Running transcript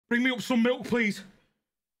Bring me up some milk, please.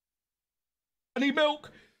 I need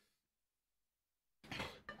milk.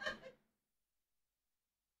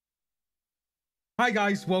 Hi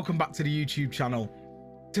guys, welcome back to the YouTube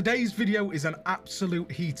channel. Today's video is an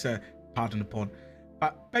absolute heater, pardon the pun.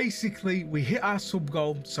 But basically, we hit our sub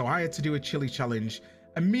goal, so I had to do a chili challenge.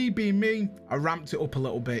 And me being me, I ramped it up a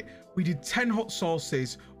little bit. We did 10 hot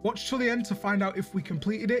sauces. Watch till the end to find out if we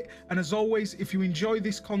completed it. And as always, if you enjoy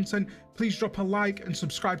this content, please drop a like and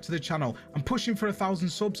subscribe to the channel. I'm pushing for 1,000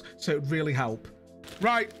 subs, so it'd really help.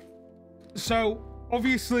 Right, so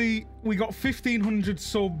obviously we got 1,500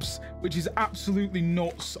 subs, which is absolutely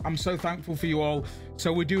nuts. I'm so thankful for you all.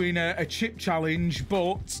 So we're doing a chip challenge,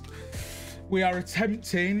 but we are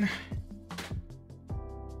attempting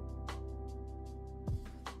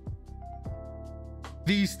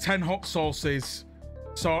these 10 hot sauces.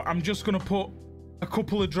 So I'm just gonna put a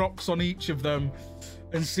couple of drops on each of them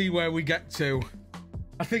and see where we get to.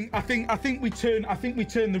 I think we turn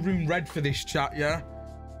the room red for this chat, yeah?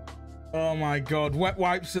 Oh my god, wet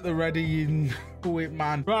wipes at the ready and oh it,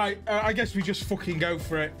 man. Right, I guess we just fucking go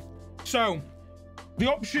for it. So the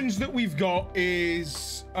options that we've got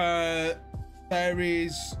is there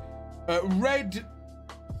is red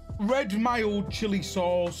mild chili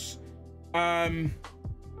sauce,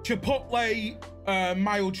 chipotle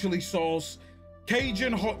mild chili sauce,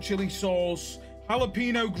 Cajun hot chili sauce,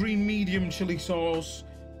 jalapeno green medium chili sauce,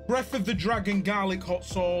 breath of the dragon garlic hot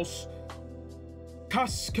sauce,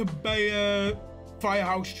 Cascabea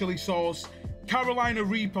firehouse chili sauce, Carolina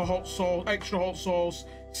Reaper hot sauce, extra hot sauce,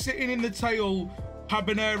 sitting in the tail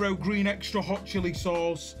habanero green extra hot chili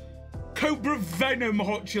sauce, Cobra Venom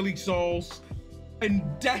hot chili sauce, and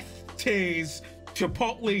Death Tears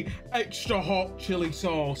chipotle extra hot chili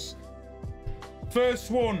sauce.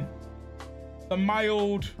 First one, the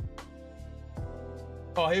mild.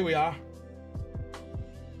 Oh, here we are.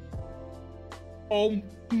 Oh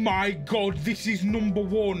my god, this is number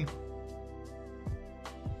one.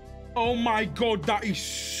 Oh my god, that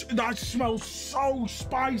smells so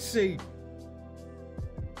spicy.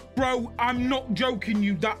 Bro, I'm not joking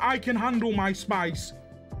you, that I can handle my spice.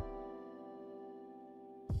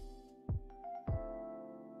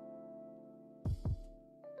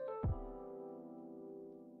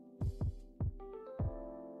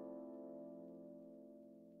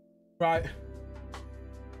 Right.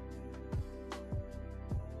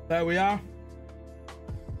 There we are.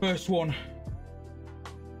 First one.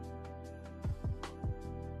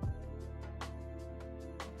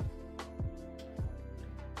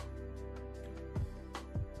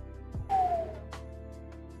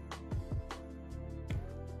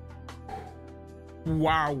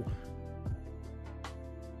 Wow.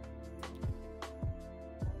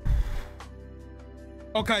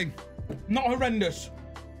 Okay, not horrendous.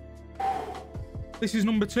 This is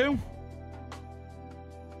number two.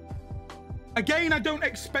 Again, I don't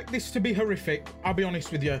expect this to be horrific. I'll be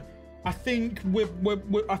honest with you. I think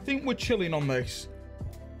we're chilling on this.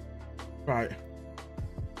 Right.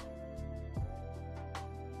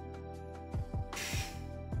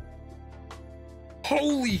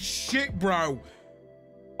 Holy shit, bro.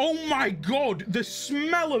 Oh my god, the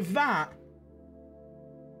smell of that.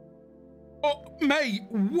 Oh, mate,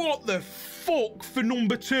 what the fuck for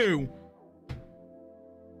number two?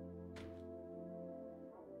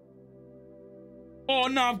 Oh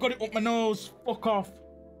no, I've got it up my nose. Fuck off.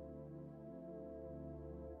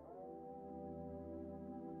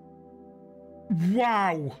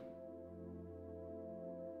 Wow.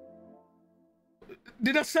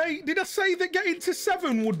 Did I say that getting to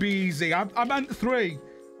 7 would be easy? I meant 3.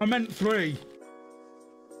 I meant 3.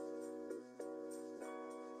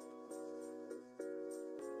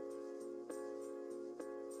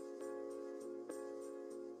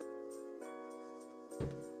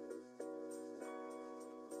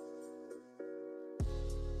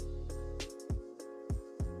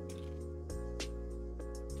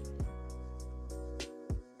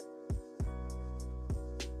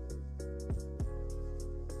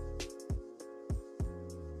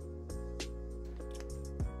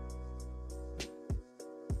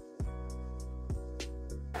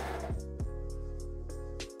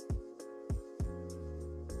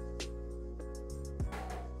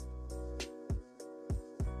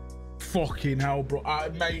 Fucking hell, bro.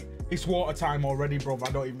 Mate, it's water time already, bro.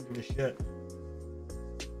 I don't even give a shit.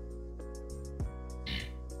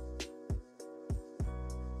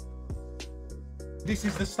 This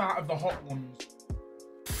is the start of the hot ones.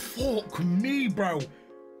 Fuck me, bro.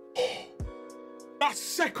 That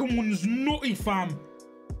second one's nutty, fam.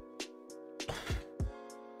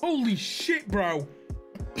 Holy shit, bro.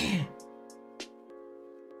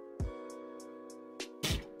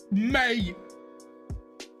 Mate.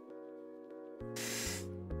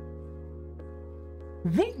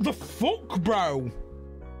 What the fuck, bro?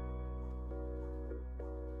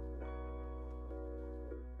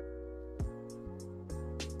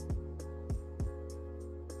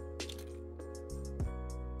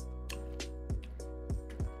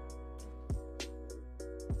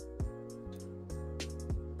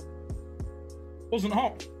 Wasn't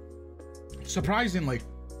hot, surprisingly.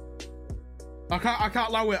 I can't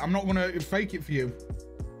allow it. I'm not gonna fake it for you.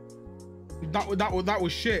 That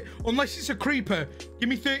was shit. Unless it's a creeper. Give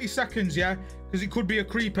me 30 seconds, yeah, because it could be a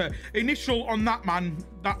creeper. Initial on that, man.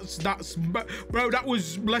 That's bro. That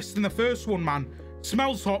was less than the first one, man.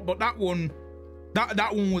 Smells hot, but that one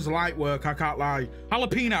was light work. I can't lie.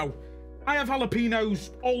 Jalapeno. I have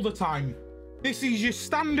jalapenos all the time. This is your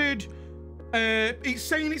standard. It's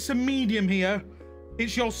saying it's a medium here.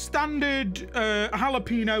 It's your standard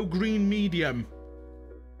jalapeno green medium.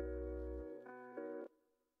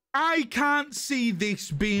 I can't see this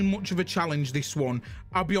being much of a challenge, this one.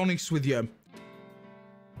 I'll be honest with you.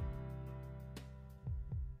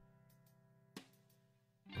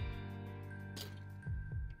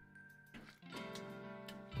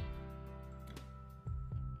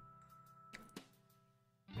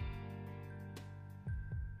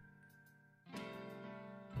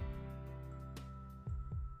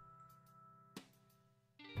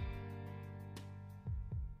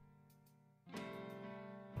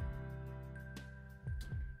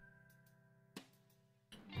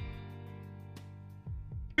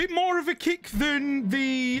 Bit more of a kick than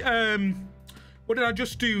the what did I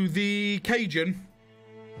just do, the Cajun,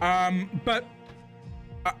 but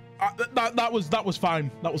that was fine.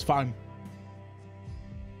 That was fine.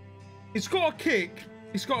 It's got a kick.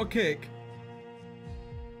 It's got a kick.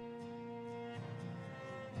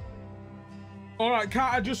 All right,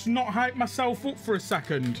 can't I just not hype myself up for a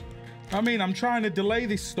second? I mean, I'm trying to delay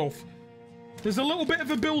this stuff. There's a little bit of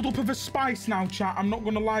a build-up of a spice now, chat. I'm not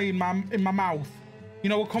gonna lie, in my mouth. You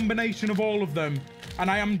know, a combination of all of them. And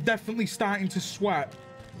I am definitely starting to sweat.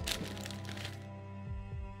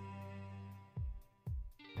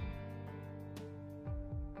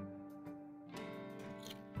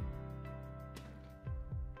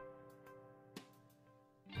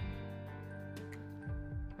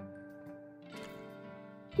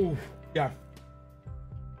 Oh, yeah.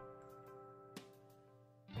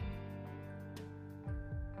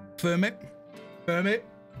 Firm it. Firm it.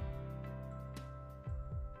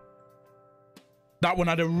 That one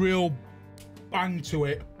had a real bang to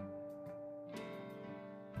it.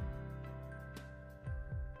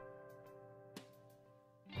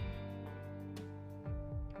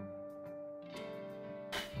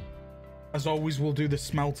 As always, we'll do the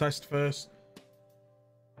smell test first.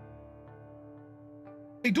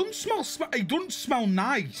 It doesn't smell. It doesn't smell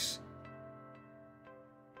nice.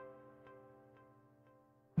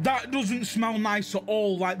 That doesn't smell nice at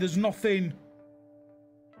all. Like there's nothing.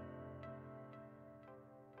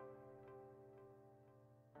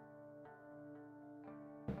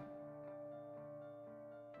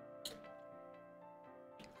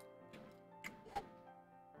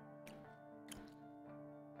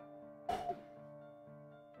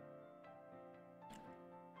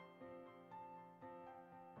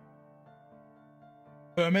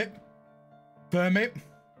 Firm it. Firm it.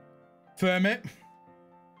 Firm it.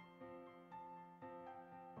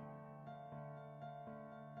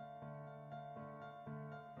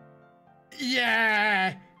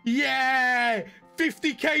 Yeah. Yeah.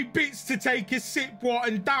 50k bits to take a sip, what,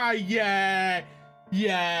 and die. Yeah.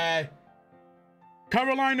 Yeah.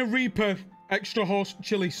 Carolina Reaper extra horse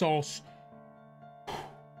chili sauce.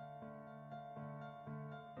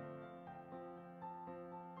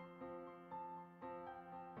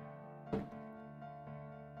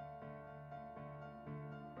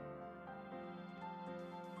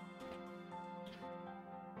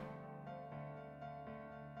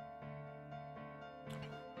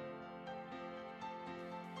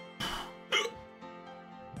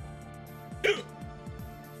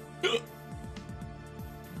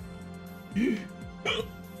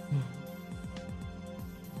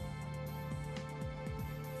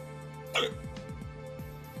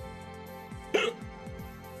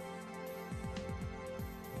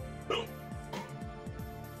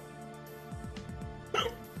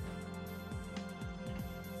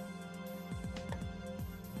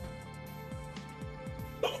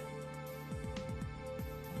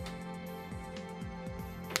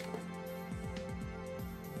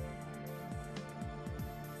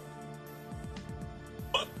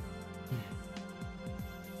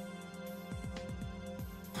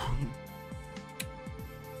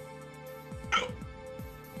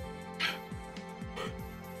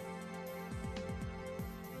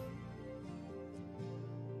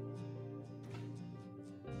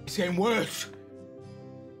 It's getting worse.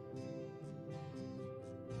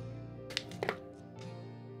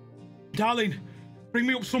 Darling, bring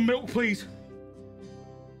me up some milk, please.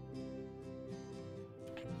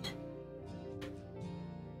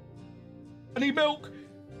 I need milk.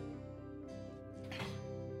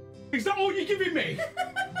 Is that all you're giving me?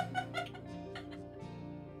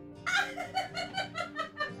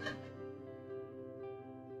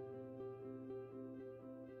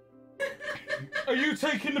 Are you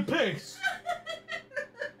taking the piss?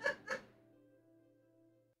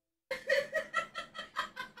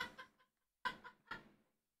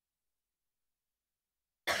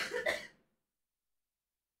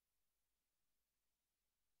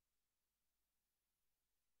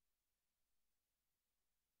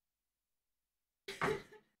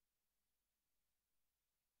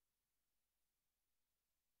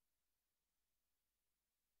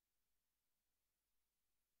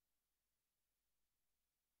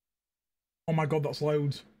 Oh my God, that's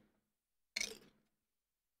loads.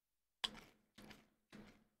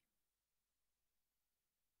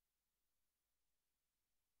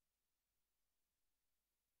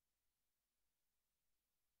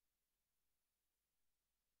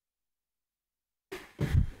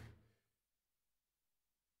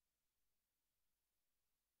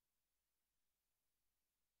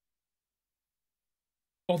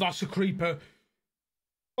 Oh, that's a creeper.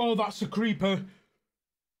 Oh, that's a creeper.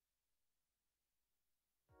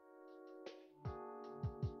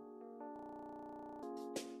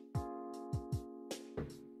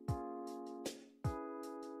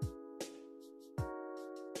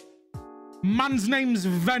 Man's name's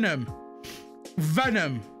Venom.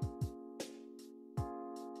 Venom.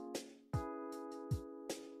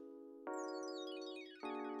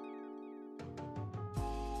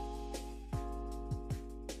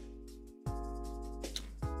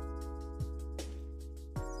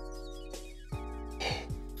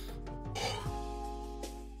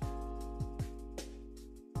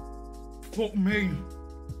 Fuck me.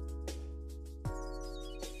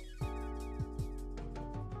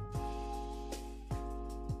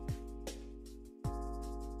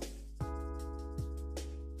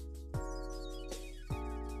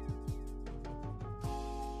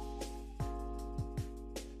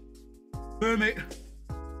 Firm it.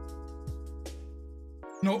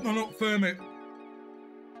 No, firm it.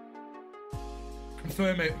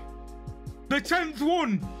 Firm it. The 10th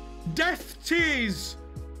one! Death Tears!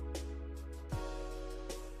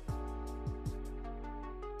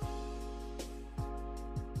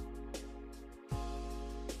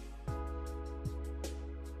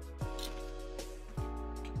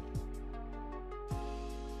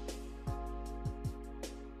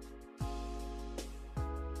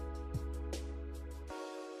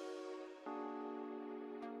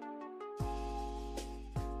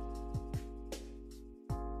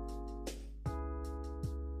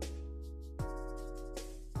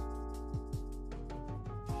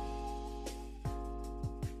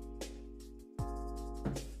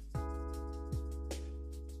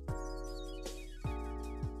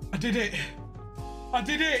 I did it. I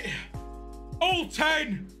did it. All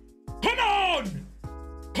 10. Come on.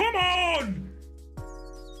 Come on.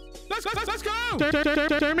 Let's go.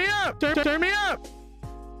 Turn me up. Turn me up.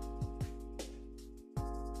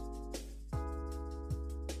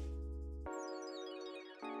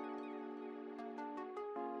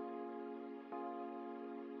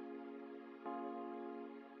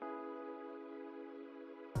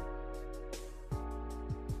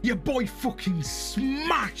 Your boy fucking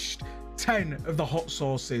smashed 10 of the hot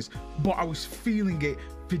sauces, but I was feeling it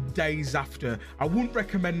for days after. I wouldn't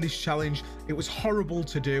recommend this challenge. It was horrible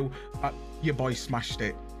to do. Your boy smashed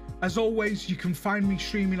it. As always, you can find me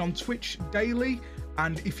streaming on Twitch daily.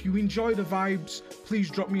 And if you enjoy the vibes, please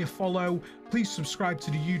drop me a follow. Please subscribe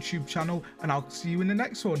to the YouTube channel, and I'll see you in the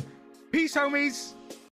next one. Peace, homies.